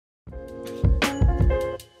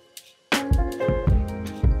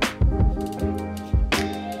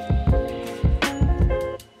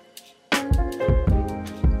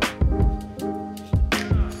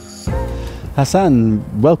Hassane,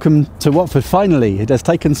 welcome to Watford finally. It has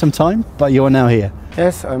taken some time, but you are now here.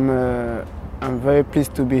 Yes, I'm very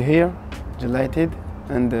pleased to be here, delighted,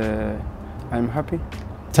 and I'm happy.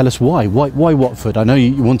 Tell us why. Why Watford? I know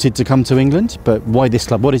you wanted to come to England, but why this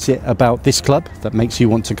club? What is it about this club that makes you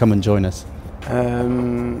want to come and join us?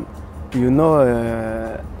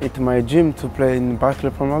 It's my dream to play in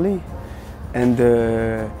Watford Premier League, and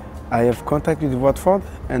I have contact with Watford,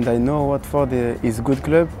 and I know Watford is a good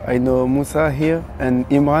club. I know Musa here and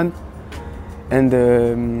Imran, and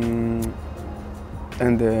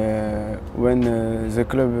when the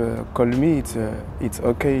club called me, it's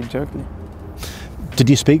okay directly. Did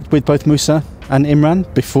you speak with both Musa and Imran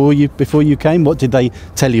before you came? What did they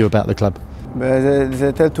tell you about the club?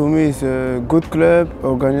 They tell to me it's a good club,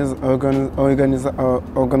 organized,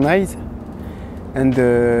 and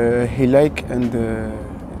he like, and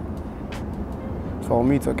for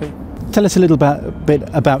me it's okay. Tell us a little bit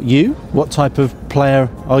about you. What type of player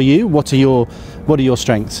are you? What are your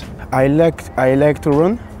strengths? I like to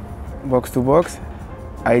run, box to box.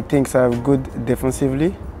 I think I have good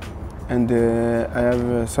defensively, and I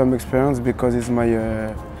have some experience because it's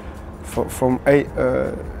my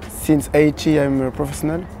since 80 I'm a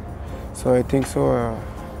professional, so I think so.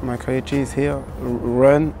 My quality is here,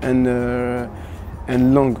 run and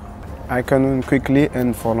long. I can run quickly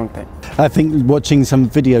and for a long time. I think watching some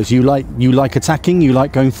videos, you like attacking, you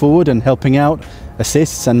like going forward and helping out,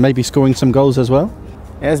 assists and maybe scoring some goals as well.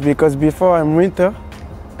 Yes, because before I'm winter,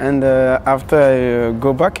 and after I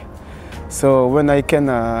go back. So when I can,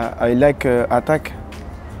 I like attack,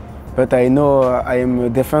 but I know I am a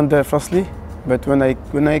defender firstly. But when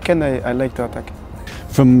I can, I like to attack.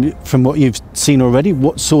 From what you've seen already,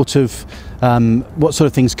 what sort of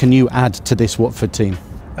things can you add to this Watford team?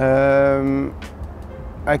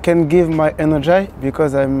 I can give my energy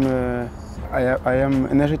because I am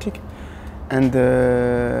energetic, and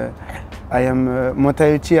I am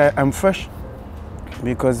mentality. I'm fresh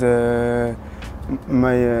because I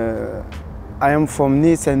am from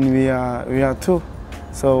Nice and we are two.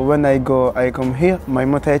 So when I come here, my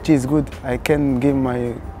mentality is good. I can give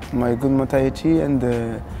my good mentality and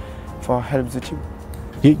for help the team.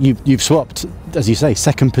 You've swapped, as you say,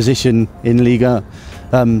 second position in Liga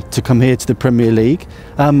to come here to the Premier League.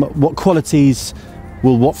 What qualities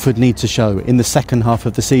will Watford need to show in the second half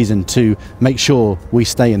of the season to make sure we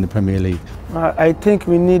stay in the Premier League? I think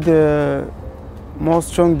we need more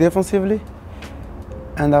strong defensively,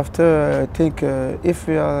 and after I think if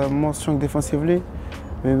we are more strong defensively,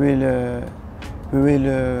 we will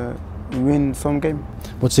win some game.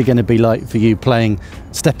 What's it going to be like for you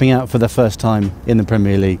stepping out for the first time in the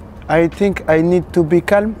Premier League? I think I need to be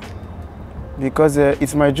calm because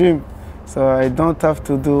it's my dream, so I don't have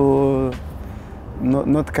to do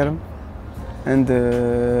not calm, and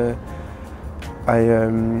I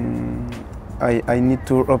need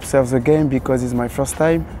to observe the game because it's my first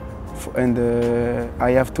time, and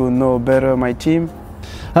I have to know better my team.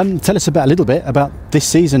 Tell us a little bit about this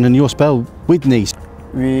season and your spell with Nice.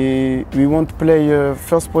 We want to play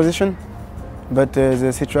first position, but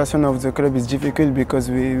the situation of the club is difficult because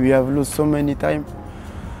we have lost so many times.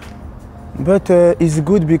 But it's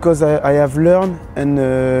good because I have learned and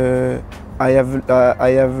I have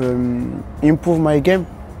improved my game,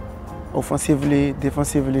 offensively,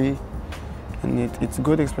 defensively, and it's a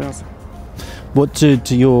good experience. What to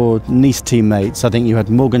your Nice teammates? I think you had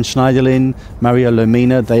Morgan Schneiderlin, Mario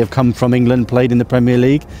Lemina. They have come from England, played in the Premier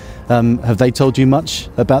League. Have they told you much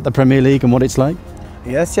about the Premier League and what it's like?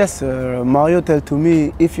 Yes. Mario told to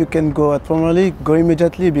me, if you can go at Premier League, go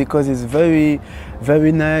immediately because it's very,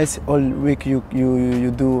 very nice. All week you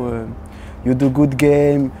do good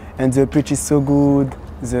game, and the pitch is so good.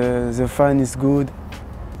 The fun is good.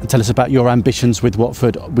 And tell us about your ambitions with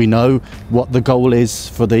Watford. We know what the goal is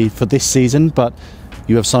for this season, but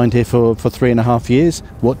you have signed here for 3.5 years.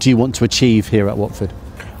 What do you want to achieve here at Watford?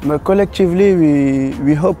 Collectively,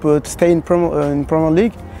 we hope to stay in Premier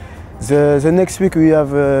League. The next week we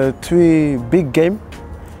have 3 big games,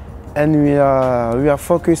 and we are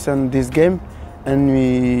focused on this game, and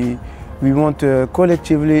we want to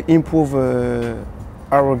collectively improve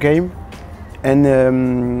our game. And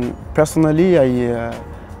personally, I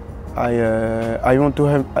want to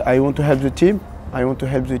help the team. I want to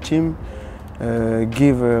help the team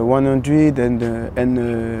give 100 and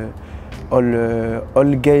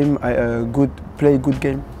all game play good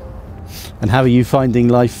game. And how are you finding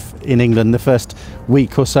life in England the first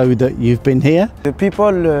week or so that you've been here? The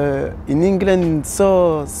people in England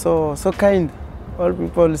so kind. All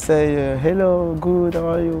people say hello, good,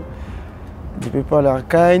 how are you? The people are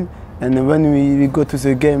kind, and when we go to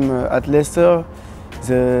the game at Leicester,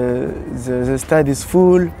 the stade is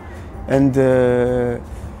full, and the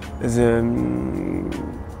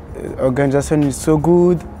organization is so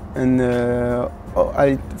good. And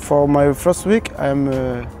for my first week, I am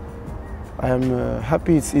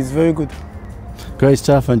happy. It's very good. Great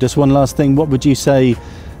stuff. And just one last thing, what would you say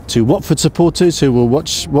to Watford supporters who will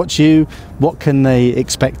watch you? What can they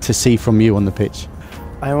expect to see from you on the pitch?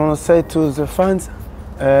 I want to say to the fans,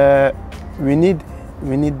 we need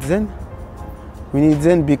them. We need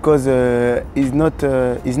them because it's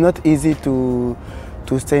not easy to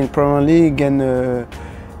stay in Premier League, and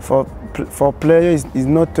for players it's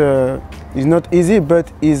not easy,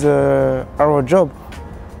 but it's our job.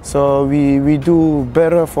 So we do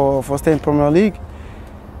better for staying in Premier League,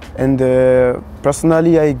 and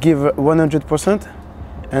personally I give 100%,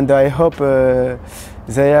 and I hope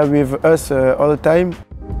they are with us all the time.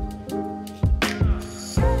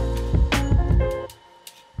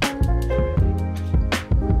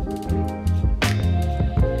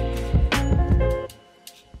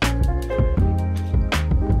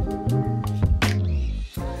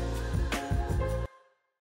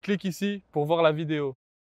 Clique ici pour voir la vidéo.